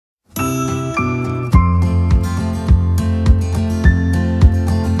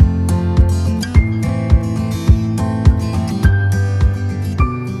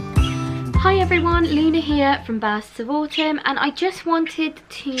here from Bursts of Autumn, and I just wanted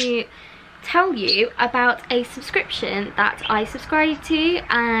to tell you about a subscription that I subscribe to,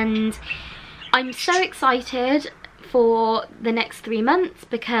 and I'm so excited for the next 3 months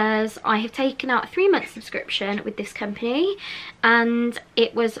because I have taken out a 3-month subscription with this company, and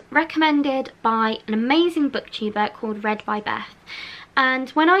it was recommended by an amazing booktuber called Read by Beth.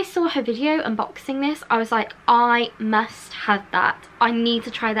 And when I saw her video unboxing this, I was like, I must have that. I need to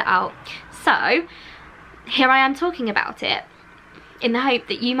try that out. So here I am talking about it in the hope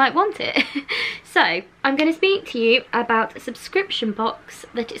that you might want it. So I'm going to speak to you about a subscription box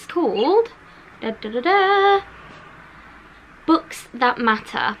that is called Books That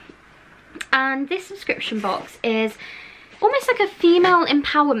Matter. And this subscription box is almost like a female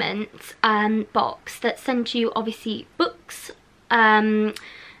empowerment box that sends you obviously books that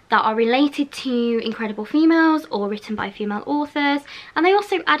are related to incredible females or written by female authors, and they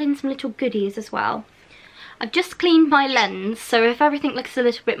also add in some little goodies as well. I've just cleaned my lens, so if everything looks a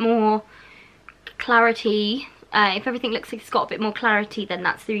little bit more clarity, if everything looks like it's got a bit more clarity, then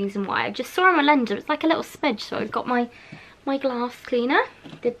that's the reason why. I just saw on my lens it's like a little smudge, so I've got my glass cleaner,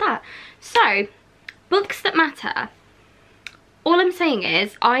 did that. So, Books That Matter. All I'm saying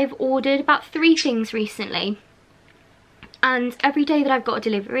is I've ordered about 3 things recently, and every day that I've got a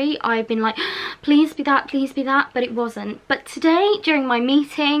delivery I've been like, please be that, but it wasn't. But today during my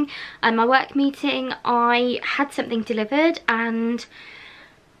meeting, my work meeting, I had something delivered and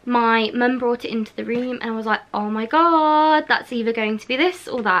my mum brought it into the room and I was like, oh my god, that's either going to be this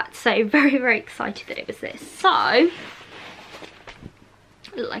or that. So very, very excited that it was this. So I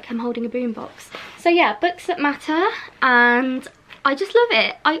look like I'm holding a boombox. So yeah, Books That Matter, and I just love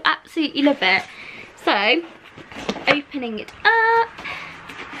it. I absolutely love it. So opening it up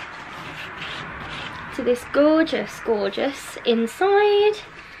to this gorgeous inside,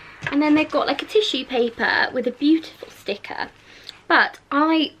 and then they've got like a tissue paper with a beautiful sticker, but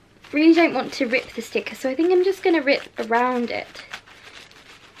I really don't want to rip the sticker, so I think I'm just going to rip around it.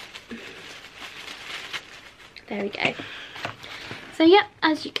 There we go. So yeah,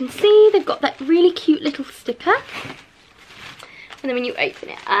 as you can see, they've got that really cute little sticker, and then when you open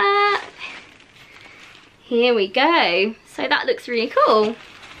it up, here we go. So that looks really cool.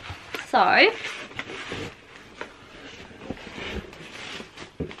 So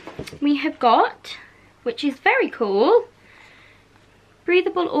we have got, which is very cool,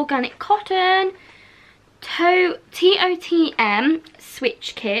 breathable organic cotton, TOTM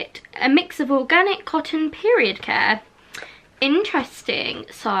switch kit, a mix of organic cotton period care. Interesting.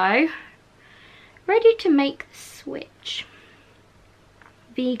 So ready to make the switch.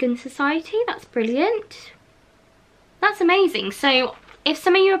 Vegan society, that's brilliant. That's amazing. So if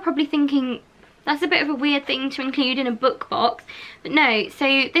some of you are probably thinking that's a bit of a weird thing to include in a book box, but no,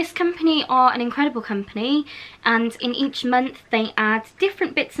 so this company are an incredible company, and in each month they add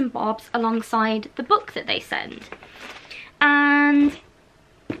different bits and bobs alongside the book that they send. And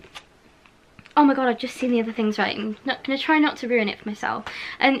oh my god, I've just seen the other things right. I'm not going to try not to ruin it for myself.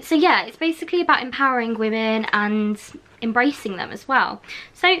 And so yeah, it's basically about empowering women and embracing them as well.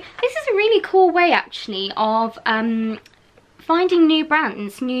 So this is a really cool way actually of finding new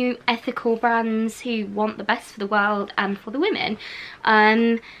brands, new ethical brands who want the best for the world and for the women.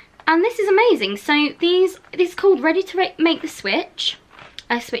 And this is amazing. So this is called Ready to Make the Switch,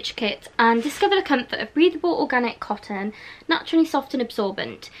 a switch kit, and discover the comfort of breathable organic cotton, naturally soft and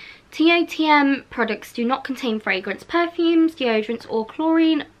absorbent. TOTM products do not contain fragrance, perfumes, deodorants or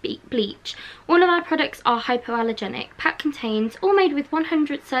chlorine bleach. All of our products are hypoallergenic. Pack contains, all made with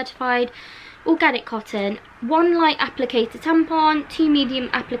 100 certified organic cotton, 1 light applicator tampon, 2 medium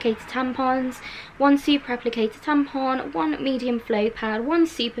applicator tampons, 1 super applicator tampon, 1 medium flow pad, 1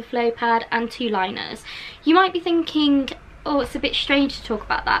 super flow pad and 2 liners. You might be thinking, oh, it's a bit strange to talk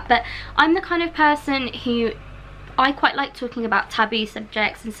about that, but I'm the kind of person who I quite like talking about taboo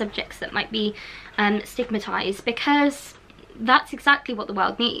subjects and subjects that might be stigmatized, because that's exactly what the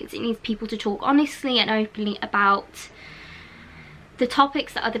world needs. It needs people to talk honestly and openly about the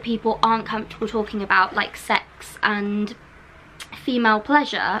topics that other people aren't comfortable talking about, like sex and female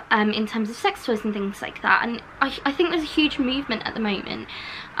pleasure, in terms of sex toys and things like that. And I think there's a huge movement at the moment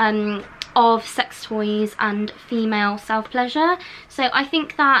of sex toys and female self-pleasure. So I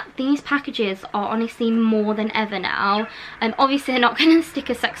think that these packages are honestly more than ever now. Obviously they're not going to stick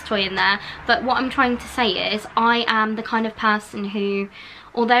a sex toy in there, but what I'm trying to say is I am the kind of person who,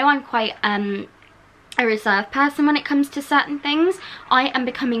 although I'm quite a reserved person when it comes to certain things, I am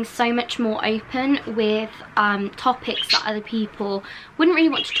becoming so much more open with topics that other people wouldn't really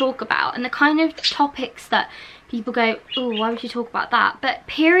want to talk about, and the kind of topics that people go, oh, why would you talk about that? But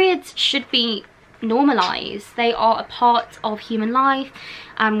periods should be normalised. They are a part of human life,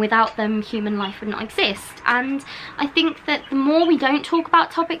 and without them human life would not exist. And I think that the more we don't talk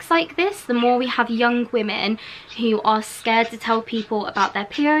about topics like this, the more we have young women who are scared to tell people about their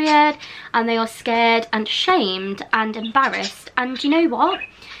period, and they are scared and ashamed and embarrassed. And you know what?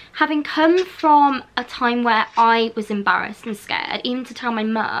 Having come from a time where I was embarrassed and scared, even to tell my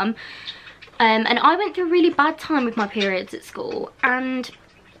mum, and I went through a really bad time with my periods at school, and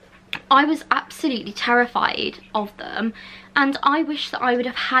I was absolutely terrified of them, and I wish that I would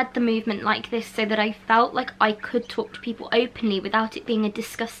have had the movement like this so that I felt like I could talk to people openly without it being a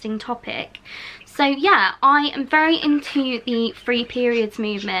disgusting topic. So yeah, I am very into the free periods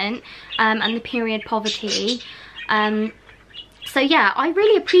movement and the period poverty. So yeah, I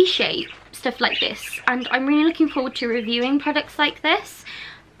really appreciate stuff like this, and I'm really looking forward to reviewing products like this.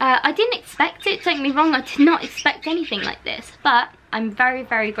 I didn't expect it, don't get me wrong, I did not expect anything like this, but I'm very,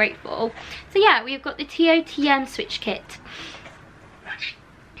 very grateful. So yeah, we've got the TOTM switch kit.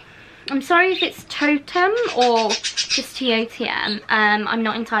 I'm sorry if it's Totem or just TOTM, I'm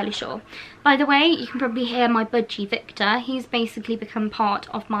not entirely sure. By the way, you can probably hear my budgie Victor. He's basically become part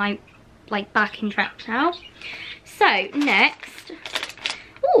of my backing track now. So next,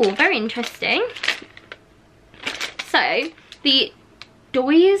 oh, very interesting. So the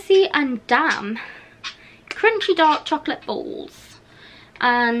Doisy and Dam crunchy dark chocolate balls,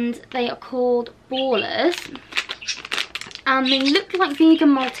 and they are called Ballers, and they look like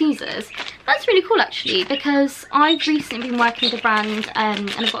vegan Maltesers. That's really cool actually, because I've recently been working with a brand and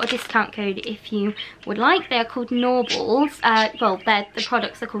I've got a discount code if you would like. They are called Norballs. Well, the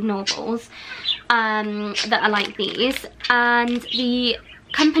products are called Norballs, that are like these, and the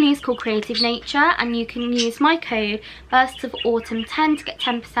company is called Creative Nature, and you can use my code Bursts of Autumn 10 to get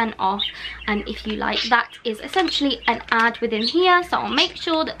 10% off. And if you like, that is essentially an ad within here, so I'll make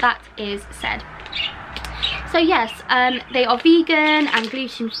sure that that is said. So yes, they are vegan and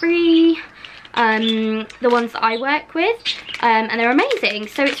gluten free, the ones that I work with, and they're amazing.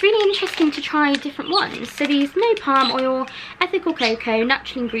 So it's really interesting to try different ones. So these, no palm oil, ethical cocoa,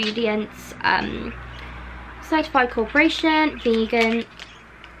 natural ingredients, certified corporation, vegan.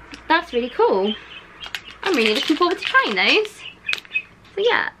 That's really cool. I'm really looking forward to trying those. So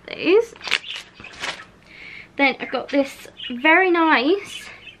yeah, those. Then I've got this very nice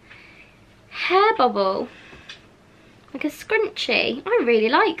hair bubble, like a scrunchie. I really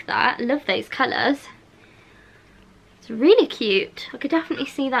like that. I love those colours. It's really cute. I could definitely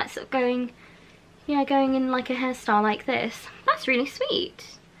see that sort of going, yeah, going in like a hairstyle like this. That's really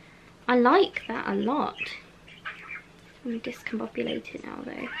sweet. I like that a lot. Let me discombobulate it now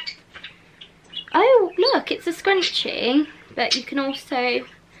though. Oh look, it's a scrunchie, but you can also,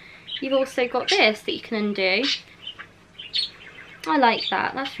 you've also got this that you can undo. I like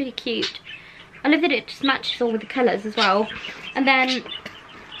that, that's really cute. I love that it just matches all with the colours as well. And then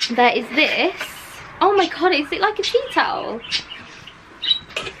there is this. Oh my god, is it like a tea towel?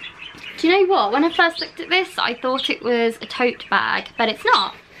 Do you know what? When I first looked at this, I thought it was a tote bag, but it's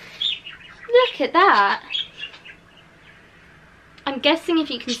not. Look at that. I'm guessing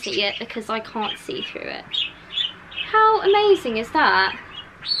if you can see it, because I can't see through it. How amazing is that?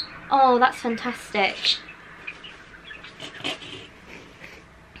 Oh, that's fantastic.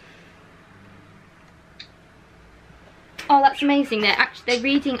 Oh, that's amazing. They're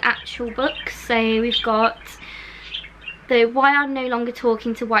reading actual books. So we've got the Why I'm No Longer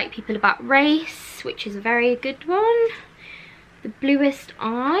Talking to White People About Race, which is a very good one. The Bluest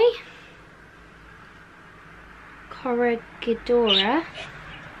Eye. Corregidora.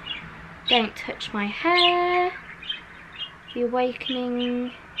 Don't Touch My Hair. The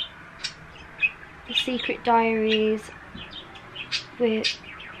Awakening. The Secret Diaries with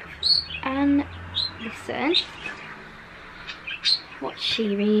Anne. Listen. What's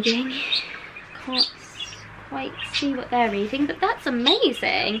she reading? Can't quite see what they're reading, but that's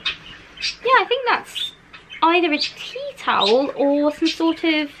amazing. Yeah, I think that's either a tea towel or some sort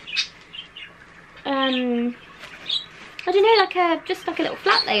of I don't know, like just like a little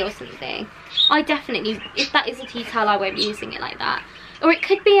flat lay or something. I definitely, if that is a tea towel, I won't be using it like that. Or it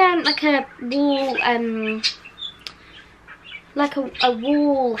could be like a wall, like a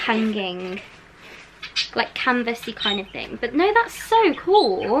wall hanging, like canvasy kind of thing. But no, that's so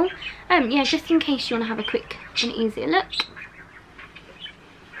cool. Yeah, just in case you want to have a quick and easier look.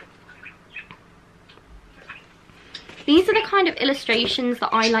 These are the kind of illustrations that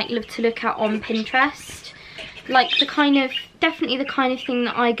I love to look at on Pinterest. Like the kind of, definitely the kind of thing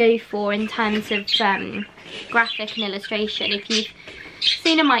that I go for in terms of graphic and illustration. If you've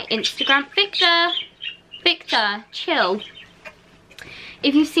seen on my Instagram, Victor, chill.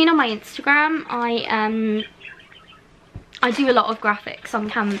 if you've seen on my Instagram, I do a lot of graphics on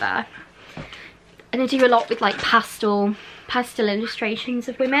Canva, and I do a lot with like pastel illustrations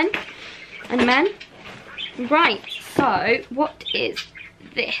of women and men. Right, so what is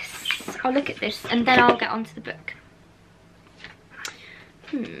this? I'll look at this and then I'll get onto the book.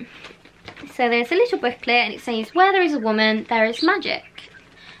 So there's a little booklet and it says, "Where there is a woman, there is magic,"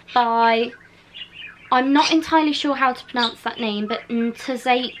 by, I'm not entirely sure how to pronounce that name, but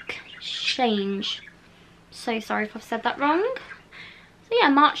Ntazake Change. So sorry if I've said that wrong. So yeah,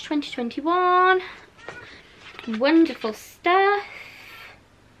 March 2021. Wonderful stuff.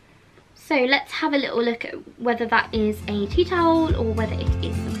 So let's have a little look at whether that is a tea towel or whether it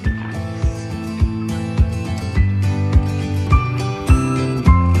is something else.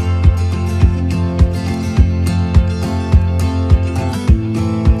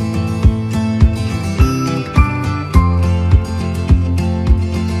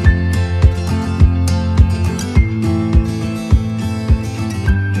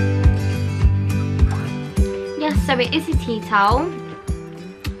 So it is a tea towel,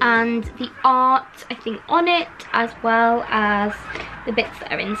 and the art, I think, on it, as well as the bits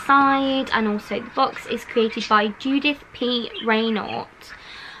that are inside and also the box, is created by Judith P. Raynaud,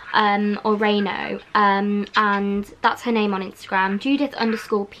 or Rayno, and that's her name on Instagram,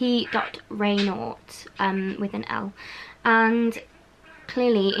 Judith_P.Raynaud, with an L, and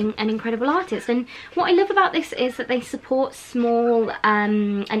clearly an incredible artist. And what I love about this is that they support small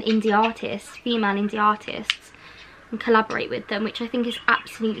and indie artists, female indie artists, and collaborate with them, which I think is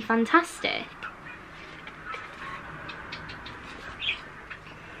absolutely fantastic.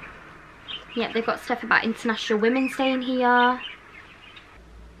 Yeah, they've got stuff about International Women's Day in here.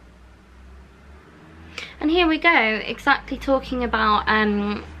 And here we go, exactly talking about,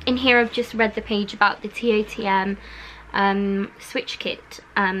 in here I've just read the page about the TOTM switch kit,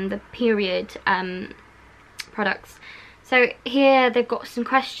 the period products. So here they've got some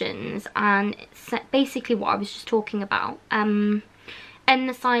questions, and it's basically what I was just talking about. End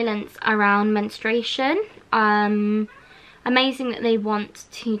the silence around menstruation. Amazing that they want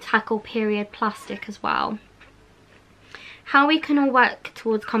to tackle period plastic as well. How we can all work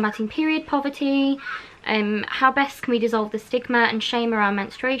towards combating period poverty. How best can we dissolve the stigma and shame around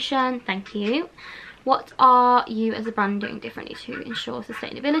menstruation? Thank you. What are you as a brand doing differently to ensure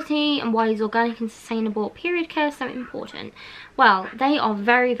sustainability, and why is organic and sustainable period care so important? Well, they are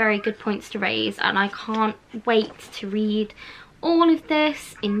very, very good points to raise, and I can't wait to read all of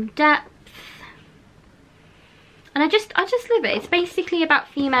this in depth. And I just love it. It's basically about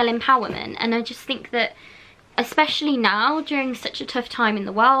female empowerment, and I just think that, especially now during such a tough time in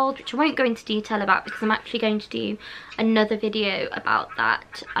the world, which I won't go into detail about because I'm actually going to do another video about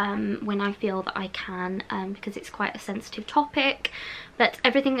that when I feel that I can, because it's quite a sensitive topic. But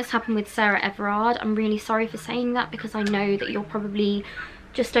everything that's happened with Sarah Everard, I'm really sorry for saying that, because I know that you're probably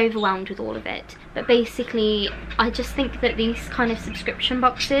just overwhelmed with all of it. But basically, I just think that these kind of subscription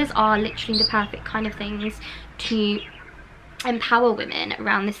boxes are literally the perfect kind of things to empower women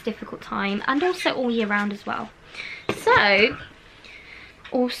around this difficult time, and also all year round as well. So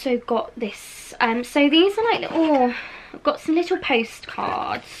also got this, so these are like little, I've got some little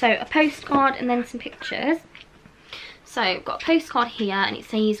postcards, so a postcard and then some pictures. So I've got a postcard here, and it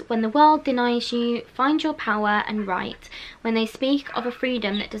says, "When the world denies you, find your power and write. When they speak of a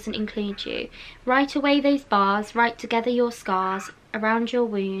freedom that doesn't include you, write away those bars, write together your scars, around your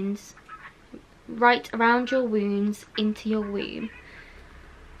wounds, write around your wounds into your womb."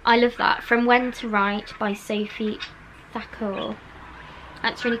 I love that. From When to Write by Sophie Thakur.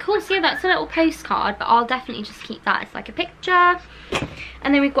 That's really cool. So yeah, that's a little postcard, but I'll definitely just keep that as like a picture.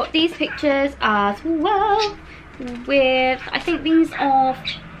 And then we've got these pictures as well, with, I think these are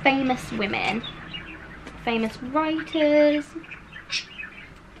famous women, famous writers,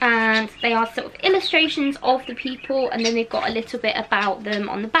 and they are sort of illustrations of the people, and then they've got a little bit about them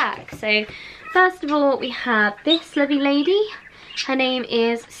on the back. So first of all, we have this lovely lady. Her name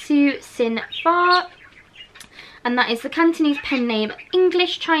is Su Sin Fa, and that is the Cantonese pen name of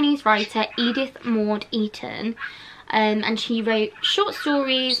English-Chinese writer Edith Maud Eaton. And she wrote short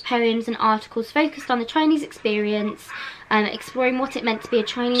stories, poems and articles focused on the Chinese experience, exploring what it meant to be a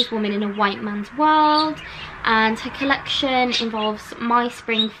Chinese woman in a white man's world. And her collection involves My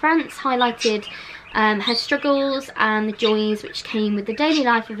Spring France, highlighted her struggles and the joys which came with the daily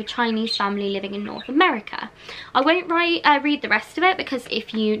life of a Chinese family living in North America. I won't read the rest of it, because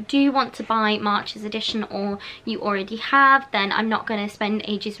if you do want to buy March's edition, or you already have, then I'm not going to spend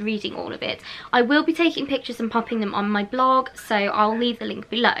ages reading all of it. I will be taking pictures and popping them on my blog, so I'll leave the link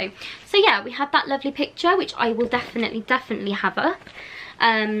below. So yeah, we have that lovely picture, which I will definitely have up.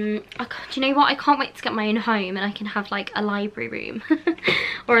 Do you know what, I can't wait to get my own home and I can have like a library room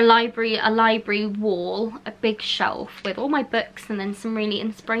or a library wall, a big shelf with all my books and then some really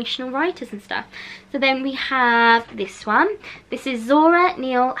inspirational writers and stuff. So then we have this one. This is Zora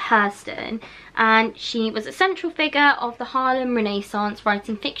Neale Hurston, and she was a central figure of the Harlem Renaissance,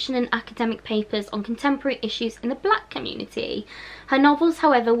 writing fiction and academic papers on contemporary issues in the black community. Her novels,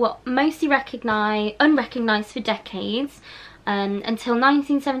 however, were mostly unrecognised for decades, until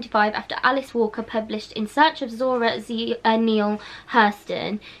 1975, after Alice Walker published In Search of Zora Neale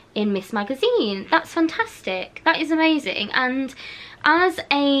Hurston in Miss Magazine. That's fantastic. That is amazing. And as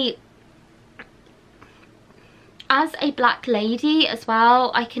a black lady as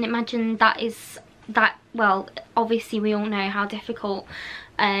well, I can imagine well, obviously we all know how difficult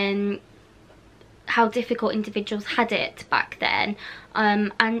individuals had it back then,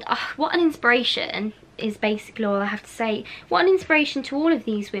 and what an inspiration is basically all I have to say. What an inspiration to all of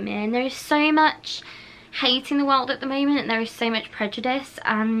these women. There is so much hate in the world at the moment, and there is so much prejudice,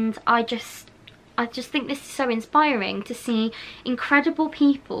 and I just think this is so inspiring to see incredible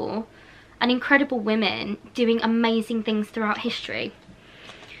people and incredible women doing amazing things throughout history.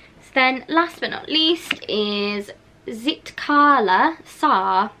 So then, last but not least, is Zitkala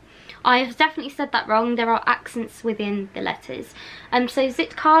Sa. I have definitely said that wrong. There are accents within the letters. So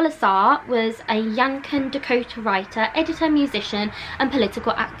Zitkala Sa was a Yadkin Dakota writer, editor, musician, and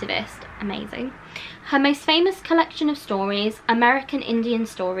political activist. Amazing. Her most famous collection of stories, American Indian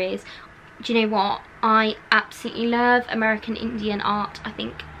Stories. Do you know what? I absolutely love American Indian art. I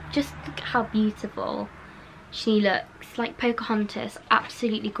think just look at how beautiful she looks, like Pocahontas,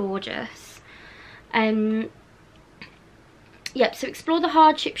 absolutely gorgeous. Yep, so explore the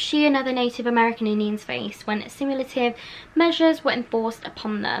hardships she and other Native American Indians faced when assimilative measures were enforced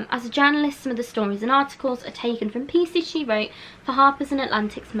upon them. As a journalist, some of the stories and articles are taken from pieces she wrote for Harper's and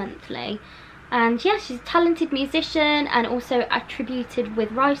Atlantic's Monthly. And yeah, she's a talented musician and also attributed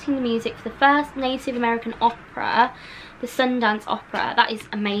with writing the music for the first Native American opera, the Sundance Opera. That is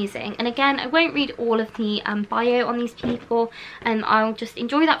amazing. And again, I won't read all of the bio on these people, and I'll just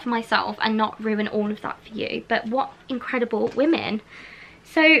enjoy that for myself and not ruin all of that for you. But what incredible women.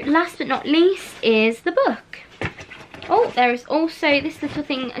 So last but not least is the book. Oh, there is also this little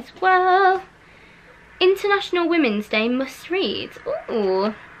thing as well. International Women's Day must read.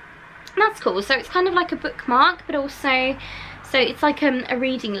 Ooh, that's cool. So it's kind of like a bookmark, but also, so it's like a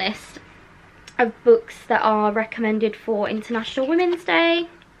reading list of books that are recommended for International Women's Day,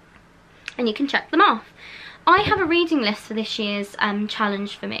 and you can check them off. I have a reading list for this year's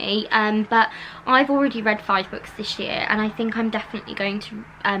challenge for me, but I've already read 5 books this year, and I think I'm definitely going to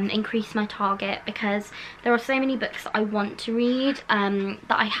increase my target, because there are so many books that I want to read that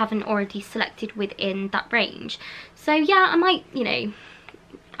I haven't already selected within that range. So yeah, I might, you know,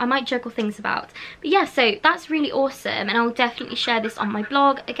 I might juggle things about. But yeah, so that's really awesome, and I'll definitely share this on my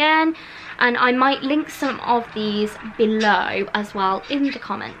blog again, and I might link some of these below as well in the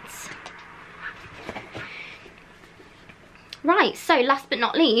comments. Right, so last but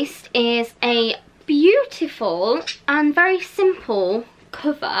not least is a beautiful and very simple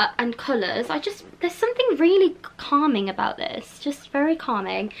cover and colours. There's something really calming about this, just very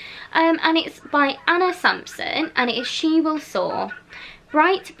calming. And it's by Anna Sampson, and it is She Will Soar.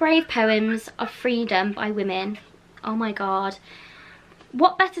 Bright, brave poems of freedom by women. Oh my god.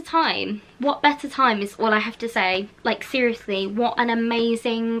 What better time? What better time is all I have to say. Like, seriously, what an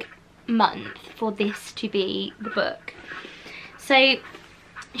amazing month for this to be the book. So,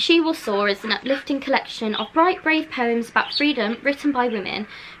 She Will Soar is an uplifting collection of bright, brave poems about freedom written by women.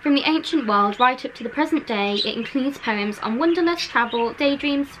 From the ancient world right up to the present day, it includes poems on wanderlust, travel,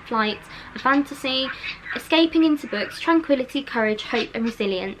 daydreams, flight, a fantasy, escaping into books, tranquility, courage, hope and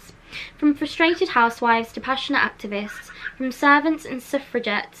resilience. From frustrated housewives to passionate activists, from servants and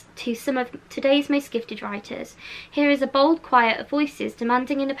suffragettes to some of today's most gifted writers, here is a bold choir of voices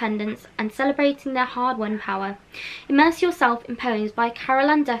demanding independence and celebrating their hard-won power. Immerse yourself in poems by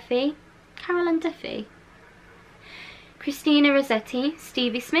Caroline Duffy, Christina Rossetti,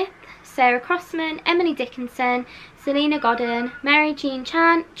 Stevie Smith, Sarah Crossman, Emily Dickinson, Selena Godden, Mary Jean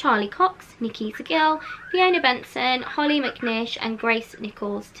Chan, Charlie Cox, Nikita Gill, Fiona Benson, Holly McNish and Grace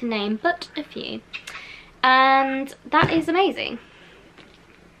Nichols, to name but a few. And that is amazing.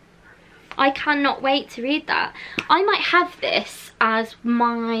 I cannot wait to read that. I might have this as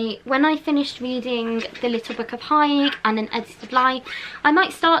my, when I finished reading The Little Book of Hyde and An Edited Life, I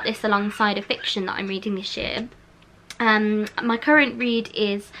might start this alongside a fiction that I'm reading this year. My current read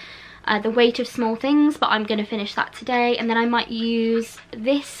is The Weight of Small Things, but I'm going to finish that today, and then I might use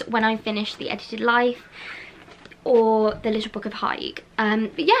this when I finish The Edited Life. or the Little Book of Haig.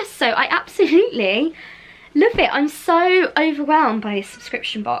 But yes, so I absolutely love it. I'm so overwhelmed by this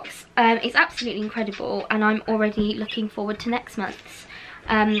subscription box. It's absolutely incredible, and I'm already looking forward to next month's.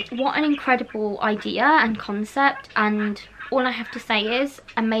 What an incredible idea and concept, and all I have to say is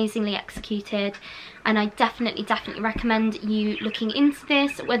amazingly executed. And I definitely recommend you looking into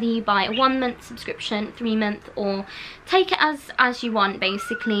this, whether you buy a 1 month subscription, 3 month, or take it as you want.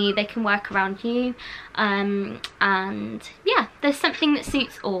 Basically, they can work around you, and yeah, there's something that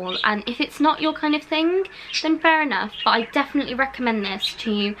suits all. And if it's not your kind of thing, then fair enough, but I definitely recommend this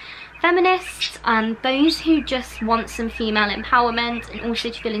to feminists and those who just want some female empowerment, and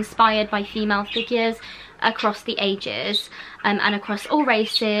also to feel inspired by female figures across the ages, and across all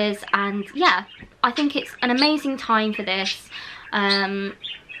races. And yeah, I think it's an amazing time for this,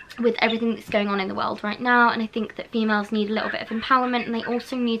 with everything that's going on in the world right now. And I think that females need a little bit of empowerment, and they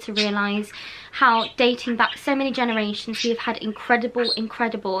also need to realise how, dating back so many generations, we have had incredible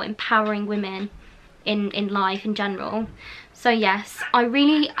empowering women in life in general. So yes, I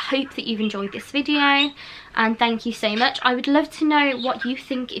really hope that you've enjoyed this video, and thank you so much. I would love to know what you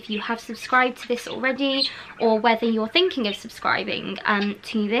think, if you have subscribed to this already, or whether you're thinking of subscribing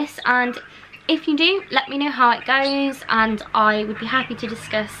to this. And if you do, let me know how it goes, and I would be happy to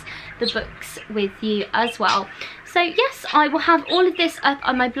discuss the books with you as well. So yes, I will have all of this up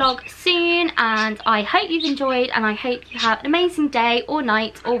on my blog soon, and I hope you've enjoyed, and I hope you have an amazing day or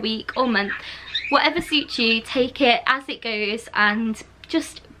night or week or month. Whatever suits you, take it as it goes, and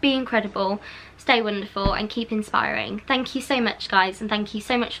just be incredible, stay wonderful, and keep inspiring. Thank you so much, guys, and thank you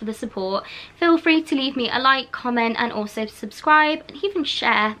so much for the support. Feel free to leave me a like, comment, and also subscribe, and even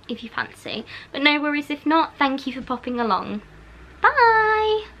share if you fancy. But no worries if not. Thank you for popping along.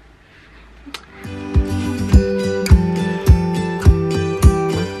 Bye!